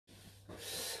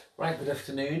Right, good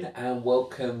afternoon and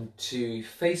welcome to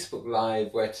Facebook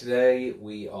Live, where today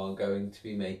we are going to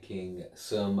be making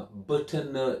some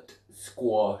butternut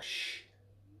squash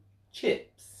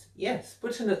chips. Yes,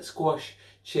 butternut squash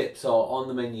chips are on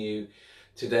the menu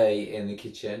today in the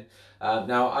kitchen.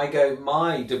 Now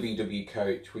my WW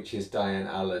coach, which is Diane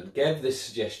Allen, gave this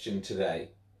suggestion today.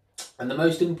 And the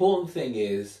most important thing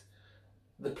is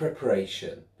the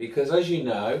preparation, because as you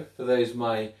know, for those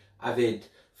my avid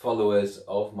followers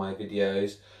of my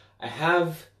videos, I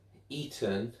have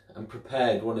eaten and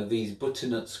prepared one of these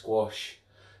butternut squash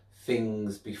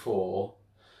things before,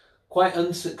 quite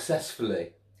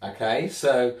unsuccessfully. Okay,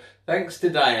 so thanks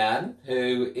to Diane,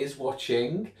 who is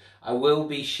watching, I will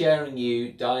be sharing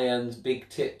you Diane's big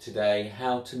tip today,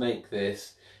 how to make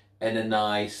this in a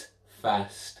nice,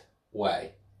 fast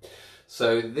way.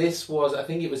 So this was, I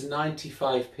think it was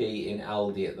 95p in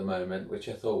Aldi at the moment, which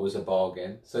I thought was a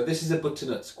bargain. So this is a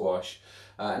butternut squash.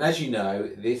 And as you know,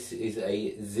 this is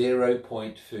a 0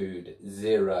 point food.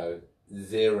 Zero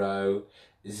hero.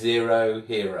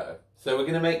 So we're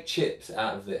going to make chips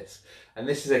out of this. And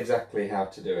this is exactly how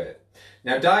to do it.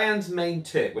 Now Diane's main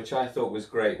tip, which I thought was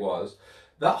great, was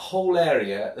that whole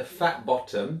area, the fat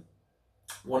bottom.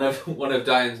 One of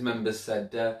Diane's members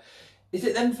said, is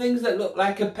it them things that look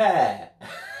like a pear?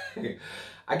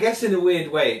 I guess in a weird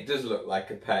way it does look like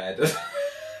a pear, doesn't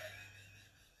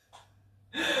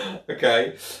it?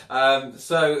 Okay,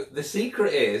 so the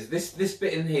secret is, this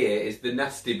bit in here is the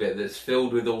nasty bit that's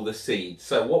filled with all the seeds.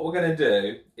 So what we're going to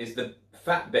do is the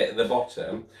fat bit at the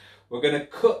bottom, we're going to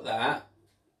cut that.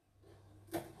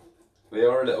 They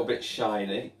are a little bit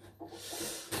shiny.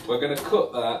 We're going to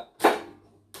cut that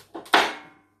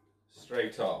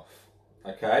straight off.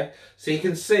 Okay, so you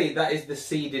can see that is the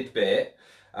seeded bit.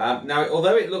 Now,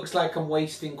 although it looks like I'm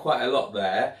wasting quite a lot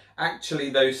there,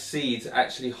 actually those seeds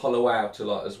actually hollow out a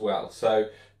lot as well. So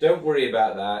don't worry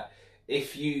about that.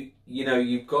 If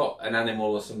you've got an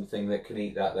animal or something that can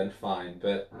eat that, then fine.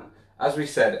 But as we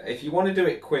said, if you want to do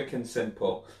it quick and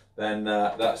simple, then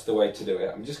that's the way to do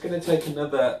it. I'm just going to take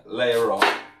another layer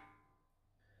off.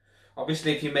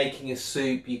 Obviously, if you're making a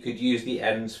soup, you could use the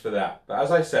ends for that. But as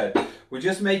I said, we're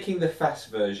just making the fast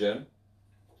version.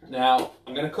 Now,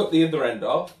 I'm going to cut the other end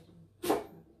off.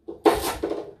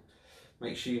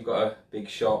 Make sure you've got a big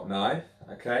sharp knife,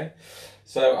 okay?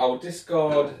 So I'll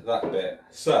discard that bit.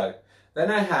 So, then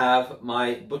I have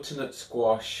my butternut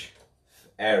squash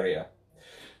area.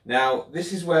 Now,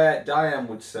 this is where Diane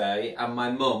would say, and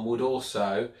my mum would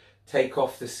also, take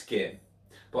off the skin.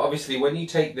 But obviously when you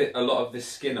take a lot of the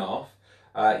skin off,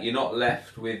 you're not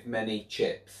left with many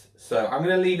chips. So I'm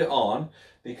going to leave it on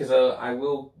because I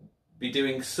will be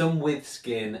doing some with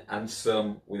skin and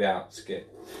some without skin.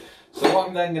 So what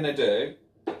I'm then going to do,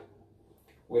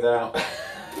 I'm going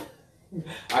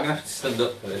to have to stand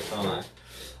up for this, aren't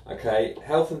I? Okay,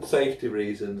 health and safety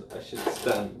reasons, I should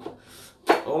stand.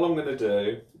 All I'm going to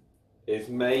do is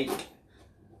make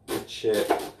the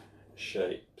chip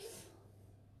shapes.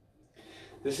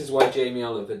 This is why Jamie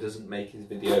Oliver doesn't make his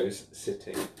videos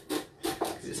sitting.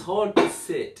 Because it's hard to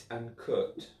sit and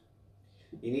cut.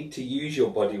 You need to use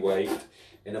your body weight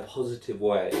in a positive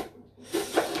way.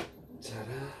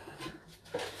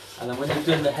 Ta-da. And then when you've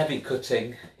done the heavy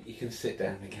cutting, you can sit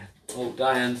down again. Oh,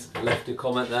 Diane's left a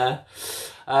comment there.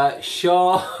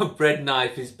 Sharp bread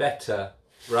knife is better.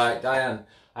 Right, Diane,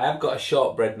 I have got a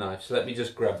sharp bread knife, so let me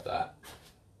just grab that.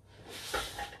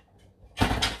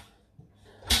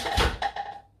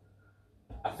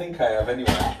 I think I have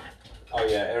anyway. Oh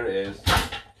yeah, here it is.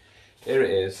 Here it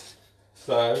is.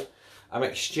 So I'm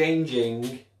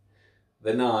exchanging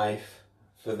the knife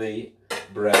for the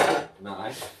bread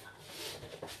knife.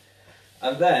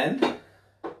 And then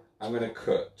I'm going to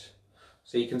cut.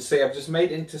 So you can see I've just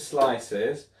made it into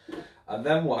slices. And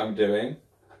then what I'm doing...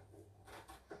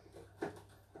 Oh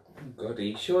God, are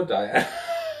you sure, Diane?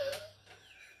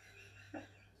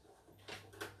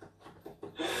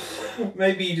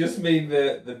 Maybe you just mean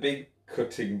the big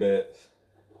cutting bits.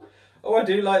 Oh, I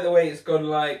do like the way it's gone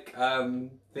like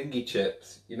thingy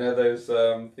chips. You know those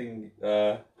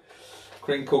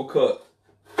crinkle cut.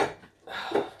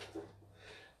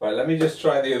 Right, let me just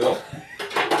try the other one.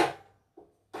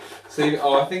 See,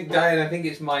 I think Diane, I think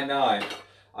it's my knife.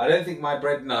 I don't think my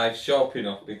bread knife's sharp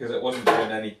enough because it wasn't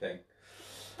doing anything.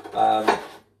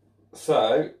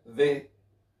 So then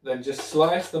just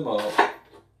slice them up.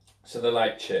 So they're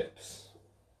like chips.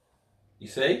 You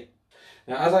see?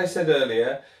 Now, as I said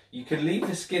earlier, you can leave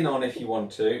the skin on if you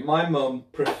want to. My mum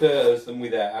prefers them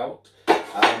without.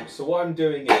 So what I'm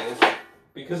doing is,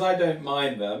 because I don't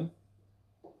mind them,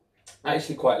 I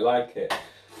actually quite like it.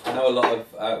 I know a lot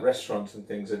of restaurants and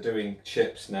things are doing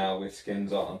chips now with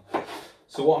skins on.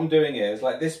 So what I'm doing is,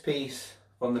 like this piece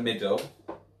from the middle,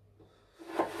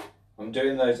 I'm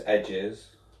doing those edges.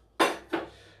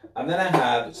 And then I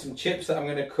have some chips that I'm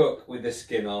going to cook with the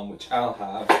skin on, which I'll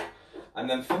have. And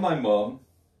then for my mum,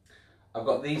 I've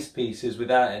got these pieces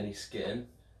without any skin.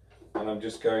 And I'm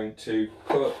just going to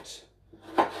put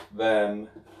them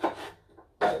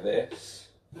like this.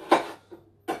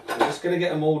 I'm just going to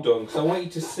get them all done because I want you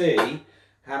to see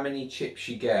how many chips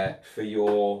you get for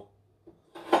your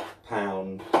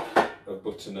pound of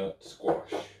butternut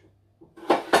squash.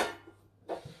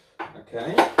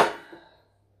 Okay.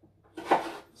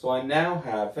 So I now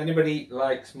have, if anybody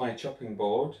likes my chopping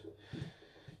board,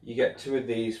 you get 2 of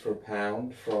these for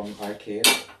 £1 from IKEA.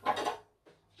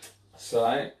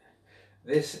 So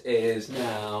this is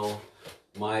now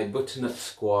my butternut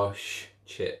squash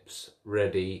chips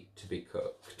ready to be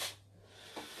cooked.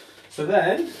 So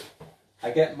then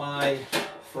I get my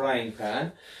frying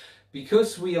pan.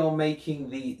 Because we are making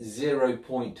the 0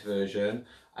 point version,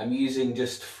 I'm using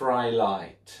just fry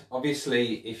light.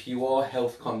 Obviously, if you are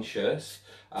health conscious,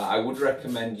 I would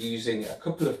recommend using a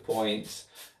couple of points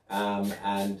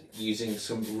and using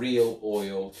some real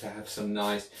oil to have some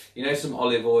nice, you know, some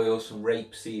olive oil, some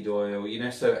rapeseed oil, you know,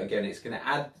 so again, it's going to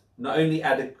add, not only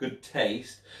add a good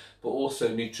taste, but also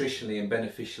nutritionally and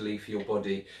beneficially for your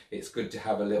body. It's good to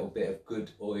have a little bit of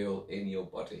good oil in your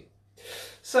body.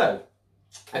 So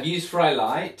I've used fry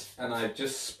light and I've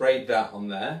just sprayed that on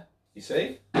there, you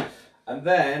see? And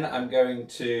then I'm going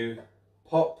to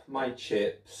pop my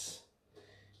chips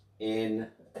in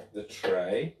the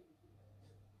tray.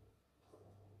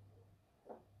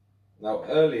 Now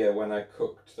earlier when I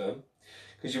cooked them,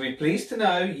 because you'll be pleased to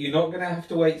know you're not going to have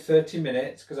to wait 30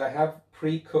 minutes because I have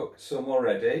pre-cooked some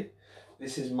already.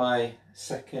 This is my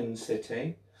second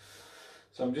sitting.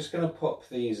 So I'm just going to pop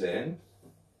these in.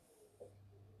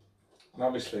 And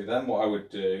obviously then what I would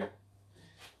do,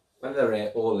 when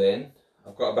they're all in,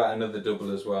 I've got about another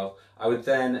double as well, I would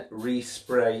then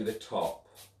respray the top.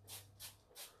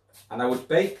 And I would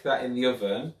bake that in the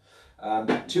oven,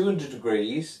 200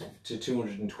 degrees to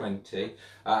 220.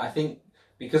 I think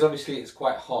because obviously it's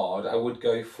quite hard, I would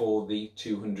go for the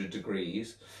 200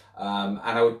 degrees. And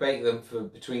I would bake them for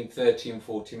between 30 and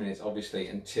 40 minutes, obviously,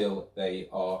 until they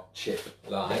are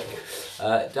chip-like.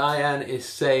 Diane is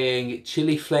saying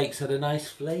chili flakes had a nice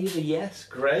flavour. Yes,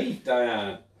 great,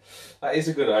 Diane. That is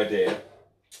a good idea.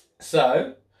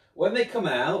 So, when they come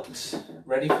out,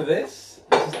 ready for this?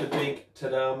 This is the big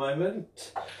ta-da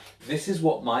moment. This is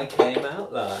what mine came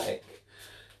out like.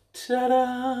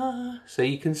 Ta-da! So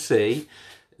you can see,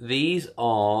 these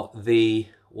are the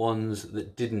ones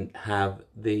that didn't have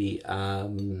the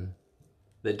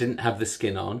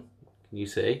skin on. Can you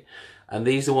see? And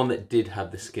these are one that did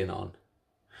have the skin on.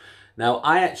 Now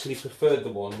I actually preferred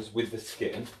the ones with the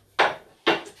skin.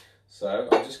 So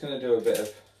I'm just going to do a bit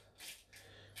of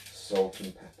salt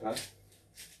and pepper.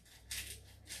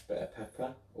 Bit of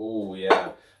pepper. Oh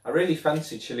yeah. I really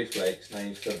fancy chili flakes now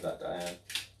you've said that, Diane.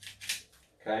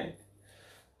 Okay.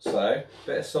 So,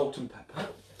 bit of salt and pepper.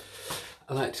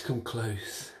 I like to come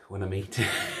close when I'm eating.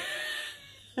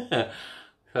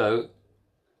 So,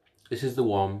 this is the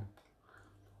one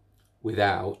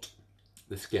without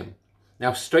the skin.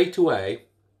 Now, straight away,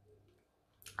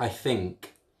 I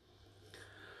think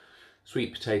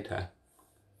sweet potato.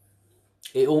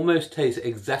 It almost tastes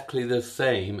exactly the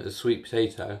same as sweet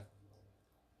potato,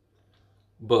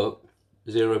 but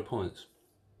 0 points.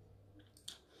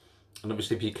 And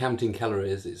obviously if you're counting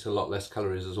calories, it's a lot less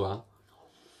calories as well.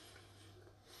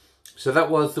 So that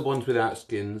was the ones without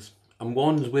skins. And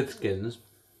ones with skins,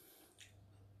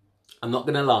 I'm not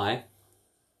going to lie,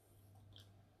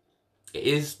 it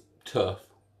is tough.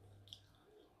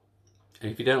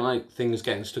 And if you don't like things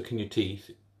getting stuck in your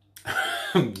teeth,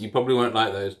 you probably won't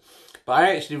like those. But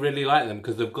I actually really like them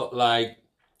because they've got, like,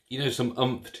 you know, some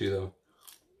oomph to them.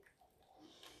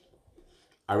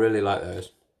 I really like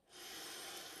those.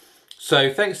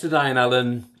 So thanks to Diane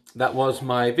Allen. That was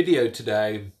my video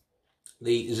today.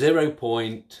 The 0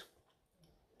 point,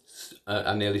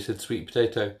 I nearly said sweet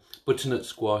potato, butternut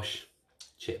squash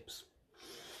chips.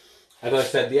 As I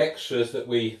said, the extras that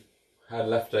we had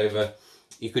left over,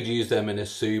 you could use them in a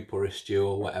soup or a stew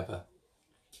or whatever.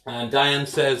 And Diane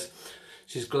says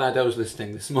she's glad I was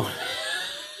listening this morning.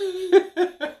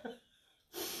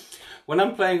 When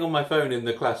I'm playing on my phone in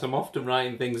the class, I'm often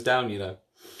writing things down, you know.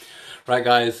 Right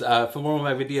guys, for more of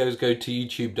my videos, go to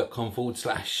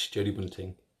youtube.com/Jodie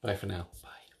Bunting. Bye for now. Bye.